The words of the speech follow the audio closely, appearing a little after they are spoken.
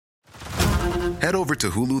Head over to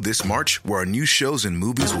Hulu this March, where our new shows and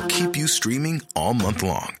movies will keep you streaming all month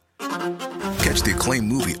long. Catch the acclaimed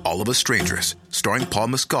movie All of Us Strangers, starring Paul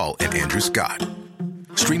Mescal and Andrew Scott.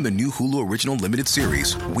 Stream the new Hulu original limited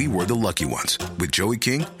series We Were the Lucky Ones with Joey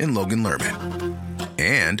King and Logan Lerman.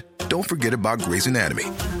 And don't forget about Grey's Anatomy.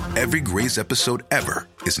 Every Grey's episode ever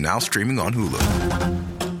is now streaming on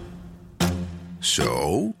Hulu.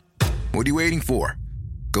 So, what are you waiting for?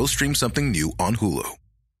 Go stream something new on Hulu.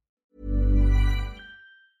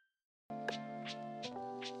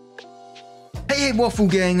 Hey Waffle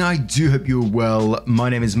Gang, I do hope you're well. My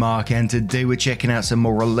name is Mark and today we're checking out some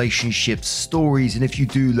more relationship stories, and if you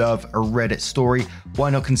do love a Reddit story, why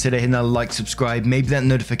not consider hitting that like, subscribe, maybe that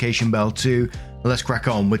notification bell too. Let's crack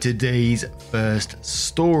on with today's first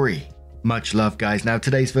story. Much love guys. Now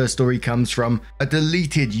today's first story comes from a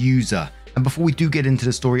deleted user, and before we do get into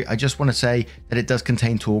the story, I just want to say that it does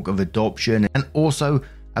contain talk of adoption and also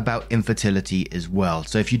about infertility as well.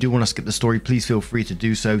 So if you do want to skip the story, please feel free to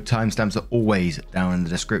do so. Timestamps are always down in the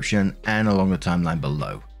description and along the timeline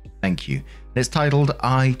below. Thank you. And it's titled,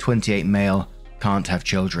 I, 28 male, can't have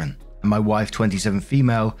children, and my wife, 27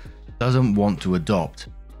 female, doesn't want to adopt.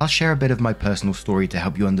 I'll share a bit of my personal story to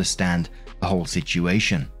help you understand the whole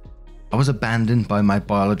situation. I was abandoned by my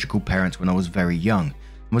biological parents when I was very young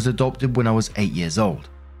and was adopted when I was 8 years old.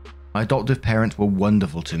 My adoptive parents were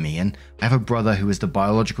wonderful to me, and I have a brother who is the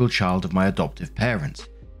biological child of my adoptive parents,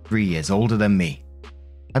 3 years older than me.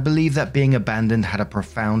 I believe that being abandoned had a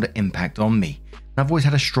profound impact on me, and I've always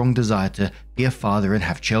had a strong desire to be a father and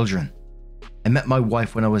have children. I met my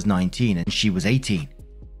wife when I was 19 and she was 18.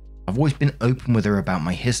 I've always been open with her about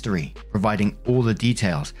my history, providing all the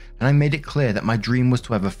details, and I made it clear that my dream was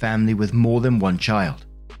to have a family with more than one child.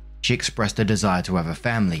 She expressed a desire to have a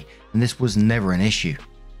family, and this was never an issue.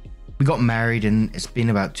 We got married and it's been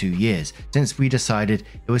about 2 years since we decided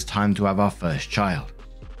it was time to have our first child.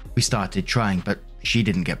 We started trying, but she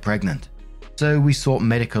didn't get pregnant. So we sought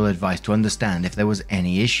medical advice to understand if there was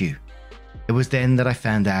any issue. It was then that I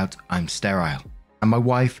found out I'm sterile, and my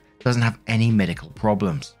wife doesn't have any medical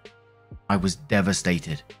problems. I was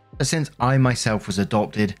devastated, but since I myself was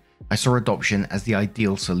adopted, I saw adoption as the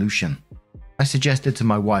ideal solution. I suggested to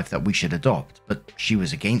my wife that we should adopt, but she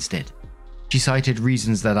was against it. She cited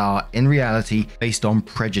reasons that are, in reality, based on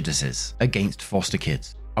prejudices against foster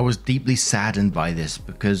kids. I was deeply saddened by this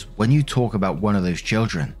because when you talk about one of those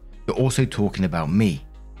children, you're also talking about me.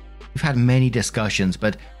 We've had many discussions,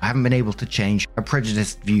 but I haven't been able to change her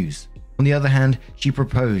prejudiced views. On the other hand, she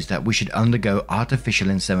proposed that we should undergo artificial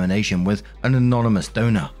insemination with an anonymous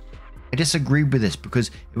donor. I disagreed with this because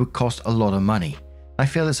it would cost a lot of money. I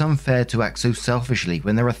feel it's unfair to act so selfishly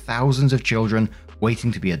when there are thousands of children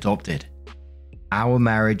waiting to be adopted. Our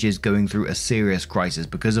marriage is going through a serious crisis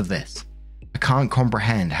because of this. I can't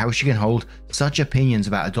comprehend how she can hold such opinions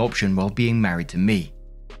about adoption while being married to me.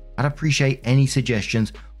 I'd appreciate any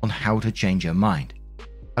suggestions on how to change her mind.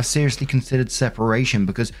 I've seriously considered separation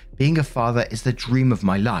because being a father is the dream of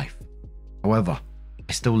my life. However,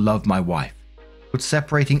 I still love my wife. Would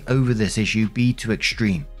separating over this issue be too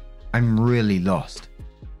extreme? I'm really lost.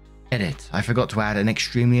 Edit, I forgot to add an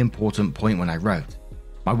extremely important point when I wrote.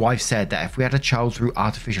 My wife said that if we had a child through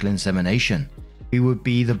artificial insemination, we would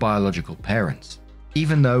be the biological parents.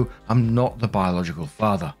 Even though I'm not the biological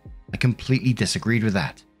father, I completely disagreed with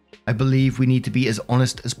that. I believe we need to be as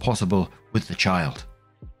honest as possible with the child.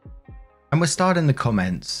 And we're starting the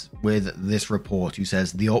comments with this report who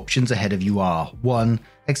says the options ahead of you are 1.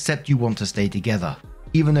 Accept you want to stay together,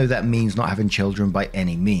 even though that means not having children by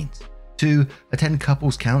any means. 2. Attend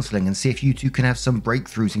couples counseling and see if you two can have some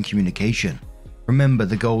breakthroughs in communication. Remember,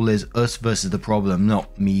 the goal is us versus the problem,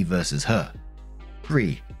 not me versus her.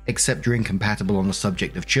 3. Accept you're incompatible on the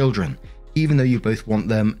subject of children, even though you both want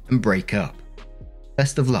them, and break up.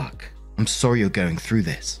 Best of luck. I'm sorry you're going through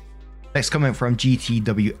this. Next comment from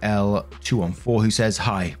GTWL214 who says,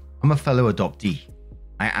 Hi, I'm a fellow adoptee.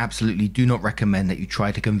 I absolutely do not recommend that you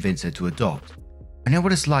try to convince her to adopt. I know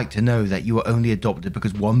what it's like to know that you were only adopted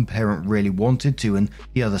because one parent really wanted to and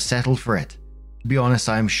the other settled for it. To be honest,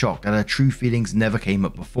 I am shocked that her true feelings never came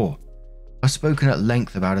up before. I've spoken at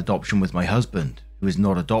length about adoption with my husband, who is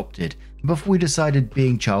not adopted, and before we decided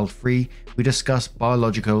being child-free, we discussed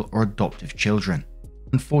biological or adoptive children.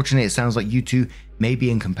 Unfortunately, it sounds like you two may be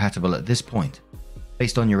incompatible at this point.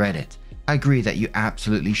 Based on your edit, I agree that you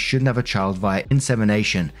absolutely shouldn't have a child via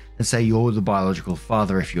insemination and say you're the biological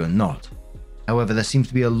father if you're not. However, there seems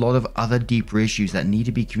to be a lot of other deeper issues that need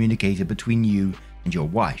to be communicated between you and your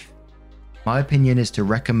wife. My opinion is to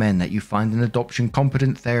recommend that you find an adoption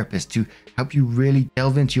competent therapist to help you really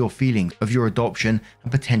delve into your feelings of your adoption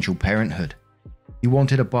and potential parenthood. You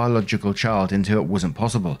wanted a biological child until it wasn't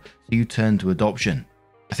possible, so you turned to adoption.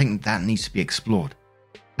 I think that needs to be explored.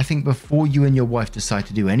 I think before you and your wife decide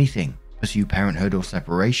to do anything, pursue parenthood or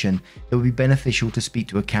separation, it would be beneficial to speak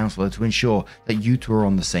to a counsellor to ensure that you two are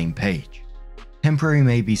on the same page. Temporary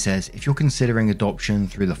Maybe says, if you're considering adoption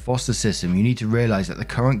through the foster system, you need to realise that the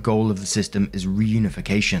current goal of the system is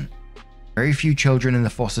reunification. Very few children in the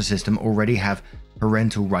foster system already have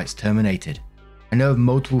parental rights terminated. I know of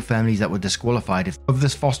multiple families that were disqualified of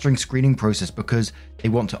this fostering screening process because they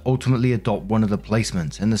want to ultimately adopt one of the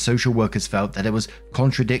placements, and the social workers felt that it was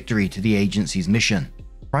contradictory to the agency's mission.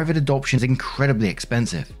 Private adoption is incredibly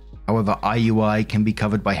expensive. However, IUI can be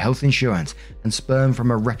covered by health insurance, and sperm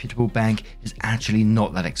from a reputable bank is actually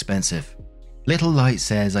not that expensive. Little Light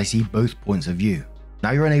says, I see both points of view.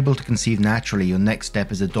 Now you're unable to conceive naturally, your next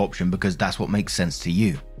step is adoption because that's what makes sense to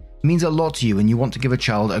you. It means a lot to you and you want to give a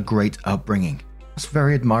child a great upbringing. That's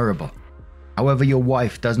very admirable. However, your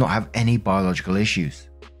wife does not have any biological issues.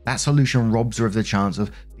 That solution robs her of the chance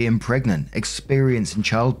of being pregnant, experiencing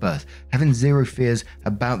childbirth, having zero fears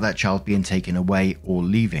about that child being taken away or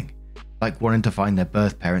leaving, like wanting to find their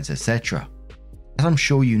birth parents, etc. As I'm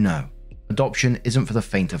sure you know, adoption isn't for the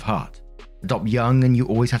faint of heart. Adopt young and you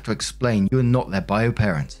always have to explain you are not their bio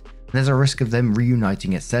parents, and there's a risk of them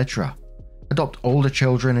reuniting, etc. Adopt older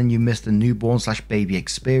children and you miss the newborn/baby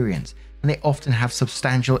experience, and they often have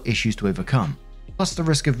substantial issues to overcome, plus the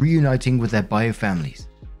risk of reuniting with their bio families.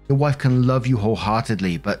 Your wife can love you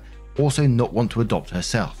wholeheartedly, but also not want to adopt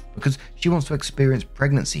herself because she wants to experience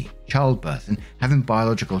pregnancy, childbirth, and having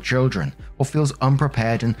biological children, or feels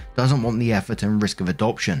unprepared and doesn't want the effort and risk of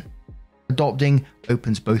adoption. Adopting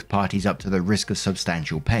opens both parties up to the risk of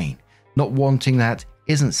substantial pain. Not wanting that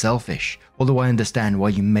isn't selfish, although I understand why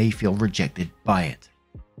you may feel rejected by it.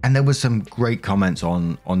 And there was some great comments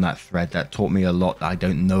on that thread that taught me a lot that I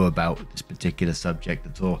don't know about this particular subject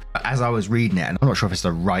at all. But as I was reading it, and I'm not sure if it's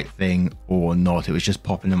the right thing or not, it was just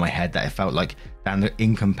popping in my head that it felt like down the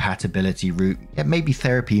incompatibility route, yeah, maybe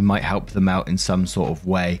therapy might help them out in some sort of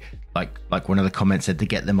way. Like one of the comments said, to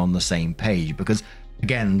get them on the same page. Because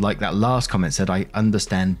again, like that last comment said, I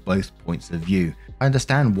understand both points of view. I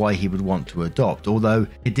understand why he would want to adopt, although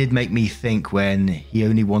it did make me think when he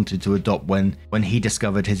only wanted to adopt when he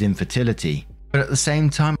discovered his infertility. But at the same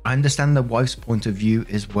time, I understand the wife's point of view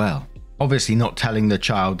as well. Obviously not telling the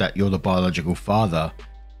child that you're the biological father.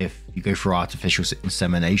 If you go for artificial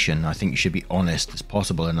insemination, I think you should be honest as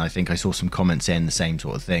possible, and I think I saw some comments saying the same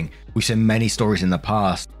sort of thing. We've seen many stories in the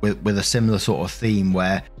past with a similar sort of theme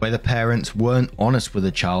where the parents weren't honest with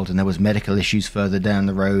the child and there was medical issues further down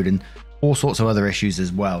the road and all sorts of other issues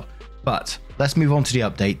as well. But let's move on to the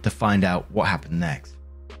update to find out what happened next.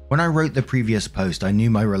 When I wrote the previous post, I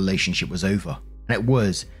knew my relationship was over, and it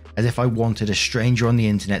was as if I wanted a stranger on the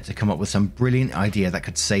internet to come up with some brilliant idea that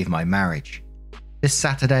could save my marriage. This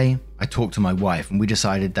Saturday, I talked to my wife and we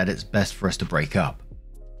decided that it's best for us to break up.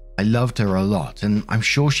 I loved her a lot, and I'm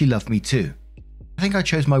sure she loved me too. I think I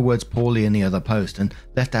chose my words poorly in the other post and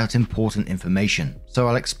left out important information, so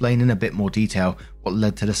I'll explain in a bit more detail what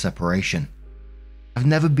led to the separation. I've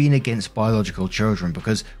never been against biological children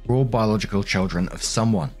because we're all biological children of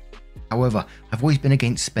someone. However, I've always been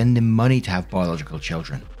against spending money to have biological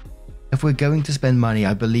children. If we're going to spend money,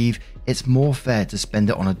 I believe it's more fair to spend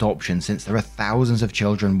it on adoption since there are thousands of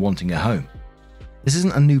children wanting a home. This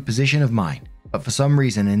isn't a new position of mine, but for some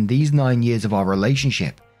reason in these 9 years of our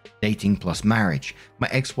relationship, dating plus marriage, my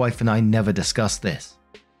ex-wife and I never discussed this.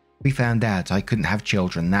 We found out I couldn't have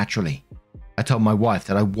children naturally. I told my wife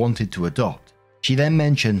that I wanted to adopt. She then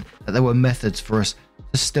mentioned that there were methods for us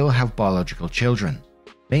to still have biological children,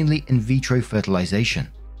 mainly in vitro fertilization.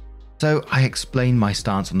 So I explained my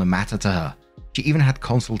stance on the matter to her. She even had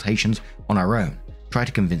consultations on her own, tried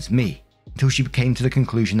to convince me, until she came to the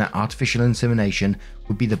conclusion that artificial insemination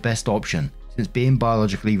would be the best option since being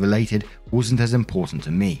biologically related wasn't as important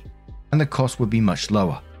to me, and the cost would be much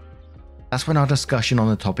lower. That's when our discussion on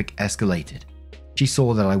the topic escalated. She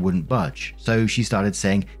saw that I wouldn't budge, so she started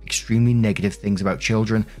saying extremely negative things about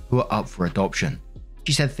children who are up for adoption.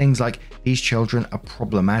 She said things like these children are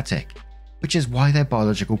problematic, which is why their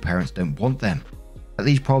biological parents don't want them, that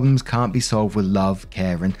these problems can't be solved with love,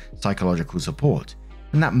 care, and psychological support,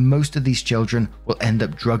 and that most of these children will end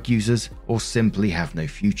up drug users or simply have no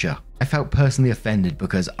future. I felt personally offended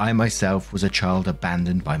because I myself was a child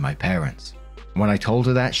abandoned by my parents. When I told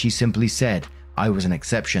her that, she simply said I was an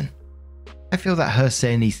exception. I feel that her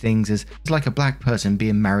saying these things is like a black person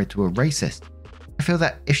being married to a racist. I feel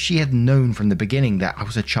that if she had known from the beginning that I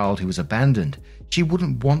was a child who was abandoned, she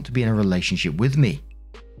wouldn't want to be in a relationship with me.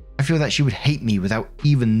 I feel that she would hate me without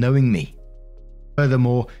even knowing me.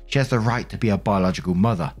 Furthermore, she has the right to be a biological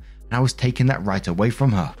mother, and I was taking that right away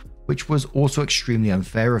from her, which was also extremely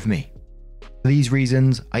unfair of me. For these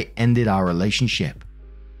reasons, I ended our relationship.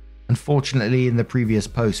 Unfortunately, in the previous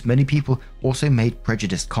post, many people also made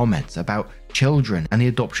prejudiced comments about children and the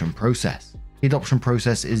adoption process. The adoption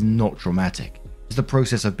process is not traumatic. It's the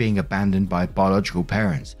process of being abandoned by biological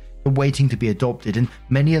parents, the waiting to be adopted, and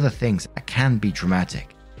many other things that can be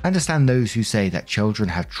traumatic. I understand those who say that children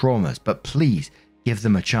have traumas, but please give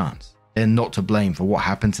them a chance. They're not to blame for what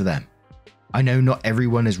happened to them. I know not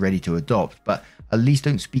everyone is ready to adopt, but at least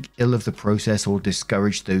don't speak ill of the process or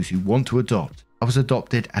discourage those who want to adopt. I was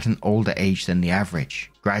adopted at an older age than the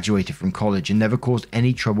average, graduated from college, and never caused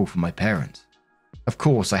any trouble for my parents. Of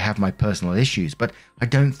course, I have my personal issues, but I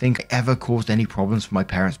don't think I ever caused any problems for my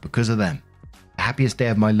parents because of them. The happiest day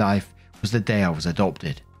of my life was the day I was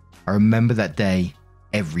adopted. I remember that day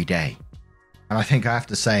every day. And I think I have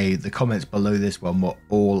to say the comments below this one were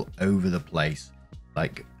all over the place,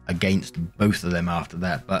 like against both of them after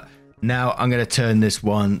that. But now I'm going to turn this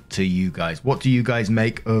one to you guys. What do you guys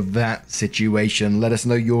make of that situation? Let us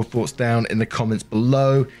know your thoughts down in the comments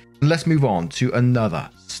below. And let's move on to another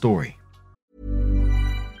story.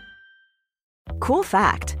 Cool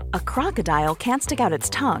fact, a crocodile can't stick out its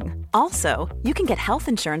tongue. Also, you can get health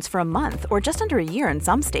insurance for a month or just under a year in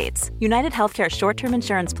some states. United Healthcare short-term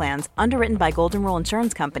insurance plans, underwritten by Golden Rule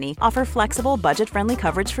Insurance Company, offer flexible, budget-friendly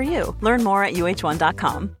coverage for you. Learn more at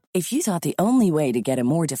uh1.com. If you thought the only way to get a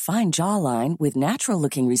more defined jawline with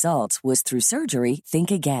natural-looking results was through surgery,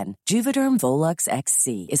 think again. Juvederm Volux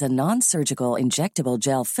XC is a non-surgical injectable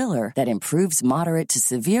gel filler that improves moderate to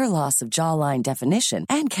severe loss of jawline definition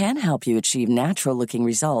and can help you achieve natural-looking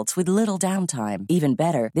results with little downtime. Even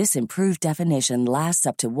better, this improved definition lasts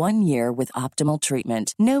up to 1 year with optimal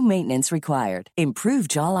treatment. No maintenance required. Improve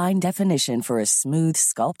jawline definition for a smooth,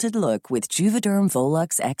 sculpted look with Juvederm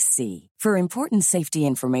Volux XC. For important safety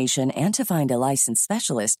information and to find a licensed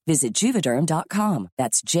specialist, visit Juvederm.com.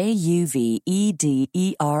 That's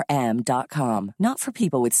Juvederm.com. Not for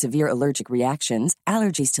people with severe allergic reactions,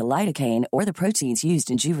 allergies to lidocaine, or the proteins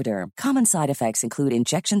used in Juvederm. Common side effects include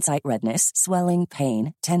injection site redness, swelling,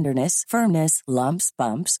 pain, tenderness, firmness, lumps,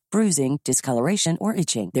 bumps, bruising, discoloration, or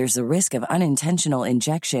itching. There's a risk of unintentional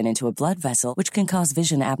injection into a blood vessel, which can cause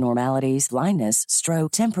vision abnormalities, blindness,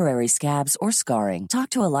 stroke, temporary scabs, or scarring.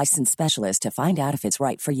 Talk to a licensed specialist to find out if it's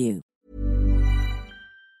right for you.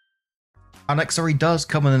 Our next story does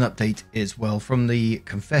come with an update as well from the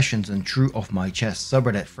Confessions and True Off My Chest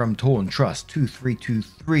subreddit from Torn Trust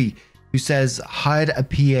 2323, who says, hired a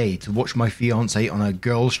PA to watch my fiance on a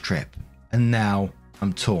girls trip, and now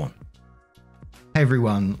I'm torn. Hey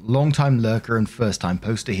everyone, long time lurker and first time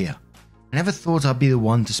poster here. I never thought I'd be the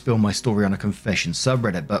one to spill my story on a Confessions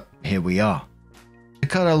subreddit, but here we are. To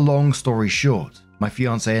cut a long story short, my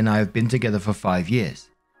fiancée and I have been together for 5 years.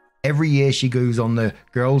 Every year she goes on the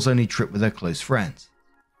girls-only trip with her close friends.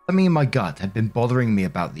 Something in my gut had been bothering me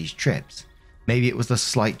about these trips. Maybe it was the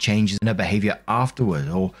slight changes in her behavior afterward,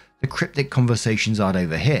 or the cryptic conversations I'd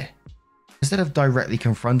overhear. Instead of directly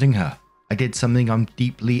confronting her, I did something I'm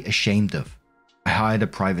deeply ashamed of. I hired a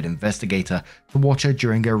private investigator to watch her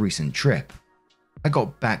during her recent trip. I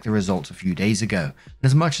got back the results a few days ago, and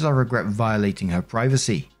as much as I regret violating her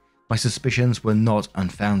privacy, my suspicions were not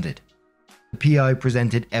unfounded. The PI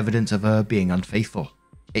presented evidence of her being unfaithful.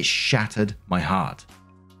 It shattered my heart.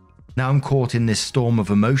 Now I'm caught in this storm of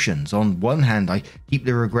emotions. On one hand, I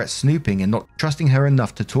deeply regret snooping and not trusting her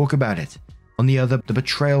enough to talk about it. On the other, the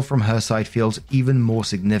betrayal from her side feels even more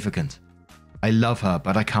significant. I love her,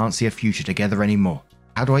 but I can't see a future together anymore.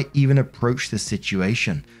 How do I even approach this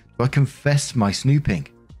situation? Do I confess my snooping?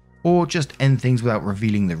 Or just end things without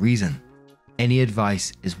revealing the reason? Any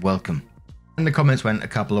advice is welcome. And the comments went a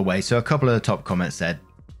couple of ways. So a couple of the top comments said,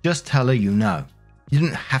 just tell her you know. You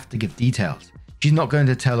didn't have to give details. She's not going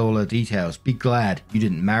to tell all her details. Be glad you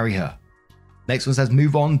didn't marry her. Next one says,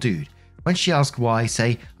 move on, dude. When she asks why,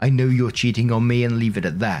 say, I know you're cheating on me, and leave it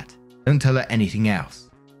at that. Don't tell her anything else.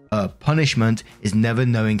 Her punishment is never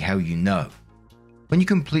knowing how you know. When you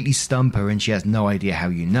completely stump her and she has no idea how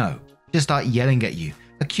you know, she'll start yelling at you,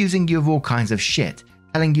 accusing you of all kinds of shit,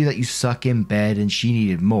 telling you that you suck in bed and she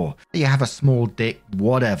needed more, that you have a small dick,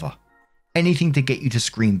 whatever. Anything to get you to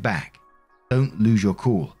scream back. Don't lose your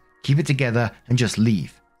cool. Keep it together and just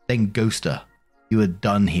leave. Then ghost her. You are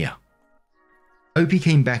done here. Opie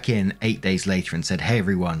came back in 8 days later and said, hey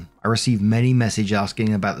everyone, I received many messages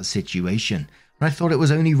asking about the situation, and I thought it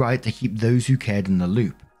was only right to keep those who cared in the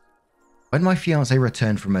loop. When my fiancée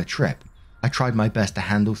returned from her trip, I tried my best to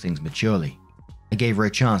handle things maturely. I gave her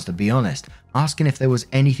a chance to be honest, asking if there was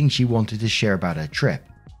anything she wanted to share about her trip.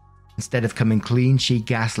 Instead of coming clean, she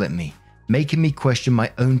gaslit me, making me question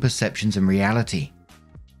my own perceptions and reality.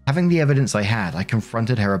 Having the evidence I had, I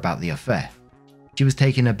confronted her about the affair. She was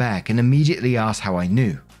taken aback and immediately asked how I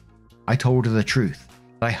knew. I told her the truth,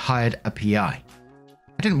 that I hired a PI.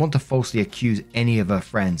 I didn't want to falsely accuse any of her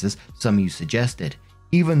friends, as some of you suggested,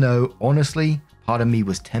 even though, honestly, part of me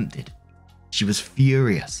was tempted. She was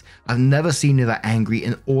furious. I've never seen her that angry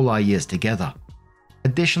in all our years together.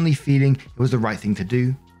 Additionally, feeling it was the right thing to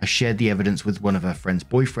do, I shared the evidence with one of her friend's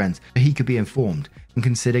boyfriends so he could be informed and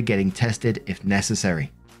consider getting tested if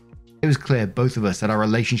necessary. It was clear both of us that our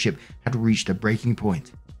relationship had reached a breaking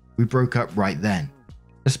point. We broke up right then.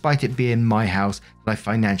 Despite it being my house that I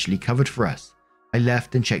financially covered for us, I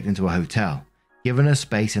left and checked into a hotel, giving her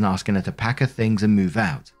space and asking her to pack her things and move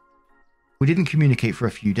out. We didn't communicate for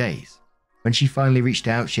a few days. When she finally reached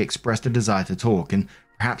out, she expressed a desire to talk and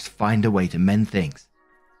perhaps find a way to mend things.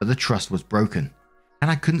 But the trust was broken, and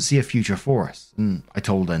I couldn't see a future for us, and I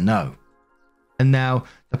told her no. And now,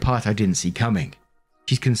 the part I didn't see coming.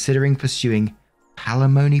 She's considering pursuing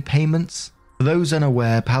palimony payments. For those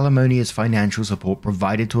unaware, palimony is financial support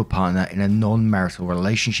provided to a partner in a non-marital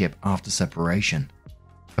relationship after separation.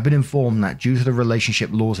 I've been informed that due to the relationship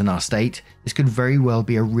laws in our state, this could very well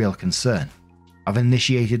be a real concern. I've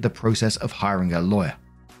initiated the process of hiring a lawyer.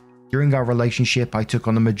 During our relationship, I took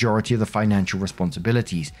on the majority of the financial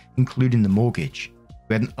responsibilities, including the mortgage.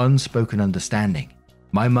 We had an unspoken understanding.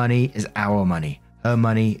 My money is our money. Her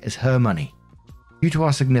money is her money. Due to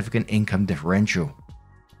our significant income differential,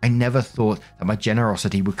 I never thought that my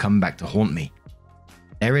generosity would come back to haunt me.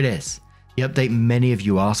 There it is, the update many of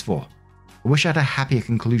you asked for. I wish I had a happier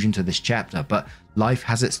conclusion to this chapter, but life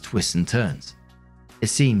has its twists and turns. It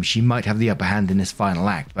seems she might have the upper hand in this final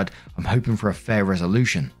act, but I'm hoping for a fair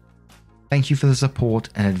resolution. Thank you for the support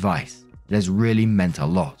and advice. It has really meant a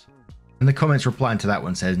lot. And the comments replying to that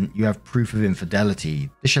one says, you have proof of infidelity.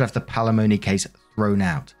 This should have the palimony case thrown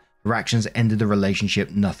out. Her actions ended the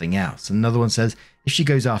relationship, nothing else. Another one says, if she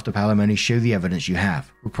goes after palimony, show the evidence you have.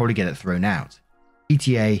 We'll probably get it thrown out.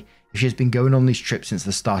 ETA, if she has been going on these trips since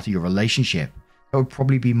the start of your relationship, that would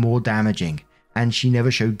probably be more damaging, and she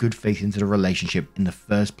never showed good faith into the relationship in the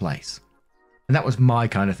first place. And that was my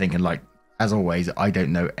kind of thinking, like, as always, I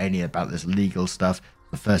don't know any about this legal stuff.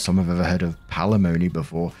 The first time I've ever heard of palimony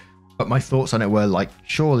before. But my thoughts on it were like,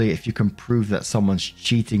 surely if you can prove that someone's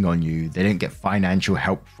cheating on you, they don't get financial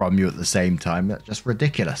help from you at the same time. That's just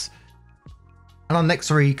ridiculous. And our next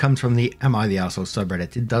story comes from the Am I the Arsehole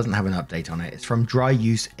subreddit. It doesn't have an update on it. It's from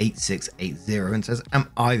DryUse8680 and says, Am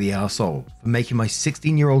I the arsehole for making my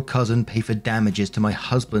 16-year-old cousin pay for damages to my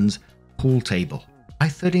husband's pool table? I,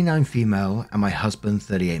 39 female, and my husband,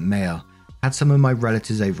 38 male, had some of my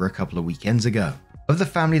relatives over a couple of weekends ago. Of the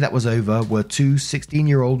family that was over were two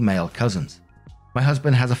 16-year-old male cousins. My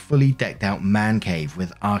husband has a fully decked out man cave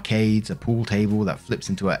with arcades, a pool table that flips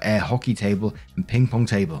into an air hockey table and ping pong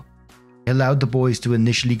table. He allowed the boys to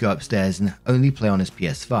initially go upstairs and only play on his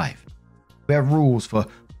PS5. We have rules for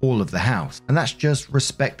all of the house, and that's just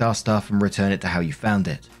respect our stuff and return it to how you found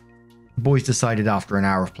it. The boys decided after an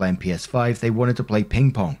hour of playing PS5 they wanted to play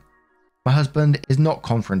ping pong. My husband is not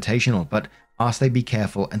confrontational, but asked they be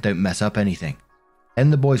careful and don't mess up anything.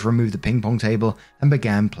 Then the boys removed the ping pong table and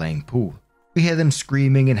began playing pool. We hear them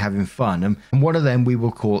screaming and having fun, and one of them we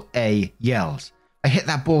will call A yells, I hit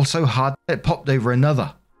that ball so hard that it popped over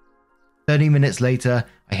another. 30 minutes later,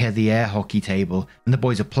 I hear the air hockey table and the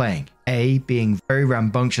boys are playing, A being very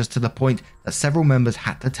rambunctious to the point that several members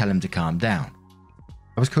had to tell him to calm down.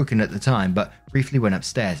 I was cooking at the time, but briefly went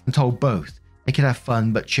upstairs and told both they could have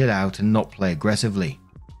fun but chill out and not play aggressively.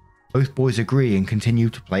 Both boys agree and continue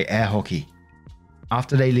to play air hockey.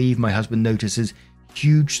 After they leave, my husband notices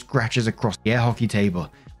huge scratches across the air hockey table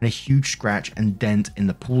and a huge scratch and dent in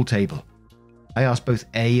the pool table. I asked both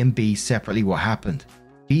A and B separately what happened.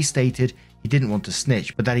 B stated he didn't want to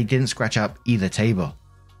snitch, but that he didn't scratch up either table.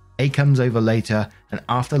 A comes over later and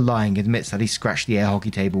after lying admits that he scratched the air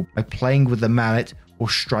hockey table by playing with the mallet or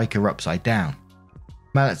striker upside down.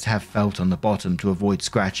 Mallets have felt on the bottom to avoid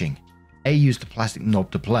scratching. A used the plastic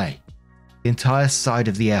knob to play. The entire side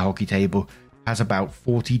of the air hockey table has about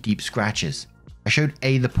 40 deep scratches. I showed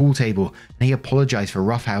A the pool table and he apologized for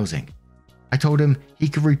roughhousing. I told him he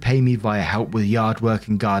could repay me via help with yard work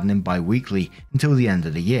and gardening bi-weekly until the end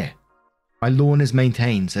of the year. My lawn is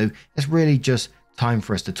maintained, so it's really just time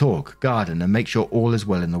for us to talk, garden and make sure all is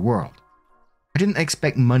well in the world. I didn't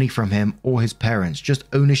expect money from him or his parents, just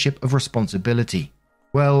ownership of responsibility.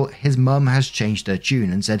 Well, his mum has changed her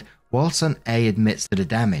tune and said, while son A admits to the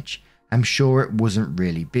damage, I'm sure it wasn't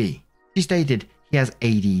really B. She stated he has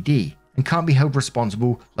ADD and can't be held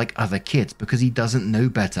responsible like other kids because he doesn't know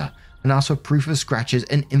better. and asked for proof of scratches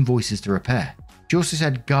and invoices to repair. She also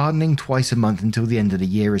said gardening twice a month until the end of the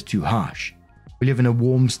year is too harsh. We live in a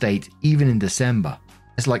warm state even in December.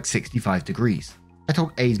 It's like 65 degrees. I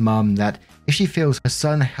told A's mum that if she feels her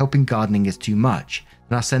son helping gardening is too much,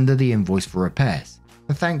 then I'll send her the invoice for repairs,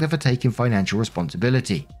 and thanked her for taking financial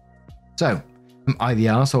responsibility. So, am I the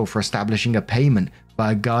arsehole for establishing a payment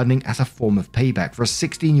via gardening as a form of payback for a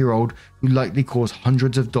 16-year-old who likely caused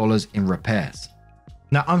hundreds of dollars in repairs?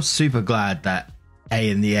 Now, I'm super glad that A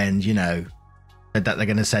in the end, said that they're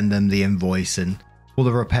going to send them the invoice and all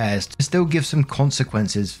the repairs to still give some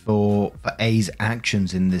consequences for A's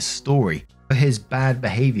actions in this story, for his bad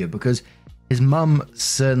behavior, because his mum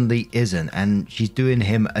certainly isn't, and she's doing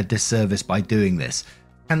him a disservice by doing this.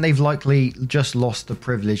 And they've likely just lost the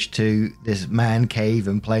privilege to this man cave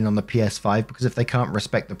and playing on the PS5, because if they can't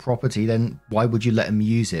respect the property, then why would you let them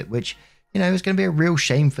use it? Which, is going to be a real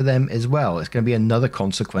shame for them as well. It's going to be another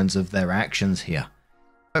consequence of their actions here.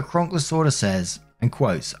 But Kronkler sort of says, and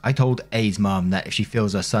quotes, I told A's mum that if she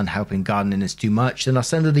feels her son helping gardening is too much, then I'll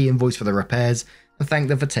send her the invoice for the repairs and thank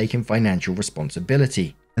them for taking financial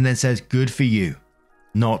responsibility. And then says, good for you,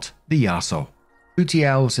 not the arsehole.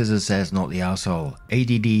 UTL Scissors says, not the arsehole.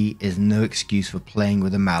 ADD is no excuse for playing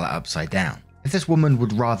with a mallet upside down. If this woman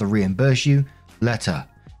would rather reimburse you, let her.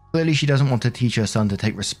 Clearly she doesn't want to teach her son to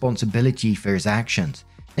take responsibility for his actions,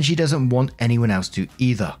 and she doesn't want anyone else to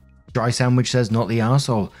either. Dry Sandwich says, not the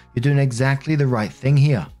arsehole. You're doing exactly the right thing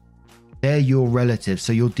here. They're your relatives,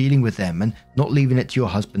 so you're dealing with them and not leaving it to your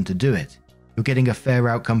husband to do it. You're getting a fair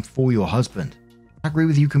outcome for your husband. I agree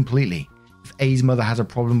with you completely. If A's mother has a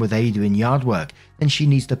problem with A doing yard work, then she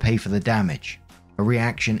needs to pay for the damage. Her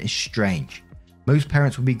reaction is strange. Most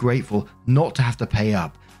parents would be grateful not to have to pay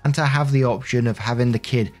up and to have the option of having the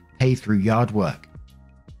kid pay through yard work.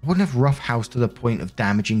 I wouldn't have roughhoused to the point of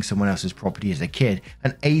damaging someone else's property as a kid,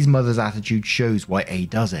 and A's mother's attitude shows why A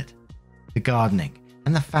does it. The gardening,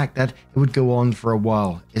 and the fact that it would go on for a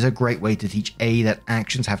while, is a great way to teach A that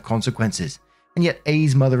actions have consequences, and yet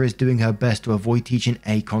A's mother is doing her best to avoid teaching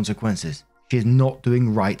A consequences. She is not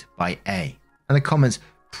doing right by A. And the comments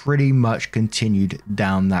pretty much continued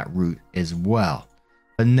down that route as well.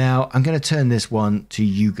 But now I'm going to turn this one to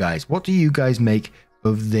you guys. What do you guys make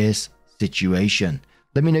of this situation?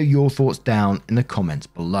 Let me know your thoughts down in the comments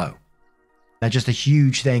below. Now, just a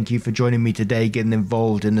huge thank you for joining me today, getting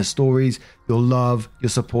involved in the stories. Your love, your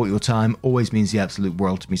support, your time always means the absolute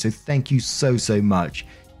world to me. So thank you so much.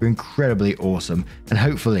 You're incredibly awesome. And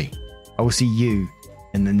hopefully I will see you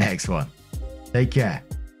in the next one. Take care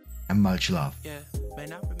and much love. Yeah,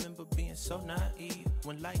 man, I remember being so naive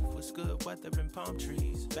when life was good, weather and palm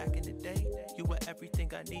trees. Back in the day, you were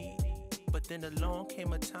everything I need. But then along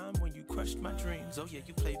came a time when you crushed my dreams. Oh yeah,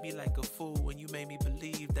 you played me like a fool when you made me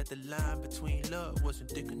believe that the line between love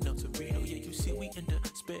wasn't thick enough to read. Oh yeah, you see we in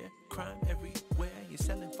despair, crime everywhere. You're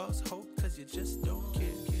selling false hope cause you just don't care.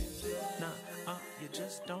 Nah, you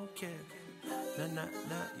just don't care. Nah,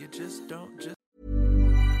 you just don't.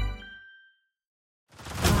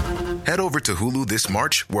 Head over to Hulu this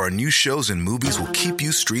March, where our new shows and movies will keep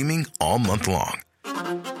you streaming all month long.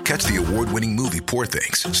 Catch the award-winning movie Poor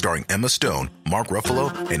Things, starring Emma Stone, Mark Ruffalo,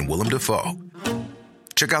 and Willem Dafoe.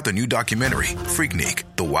 Check out the new documentary, Freaknik,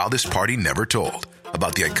 The Wildest Party Never Told,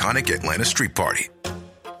 about the iconic Atlanta street party.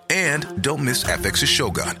 And don't miss FX's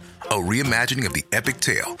Shogun, a reimagining of the epic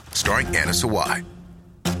tale, starring Anna Sawai.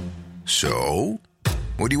 So,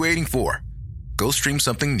 what are you waiting for? Go stream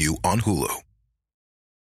something new on Hulu.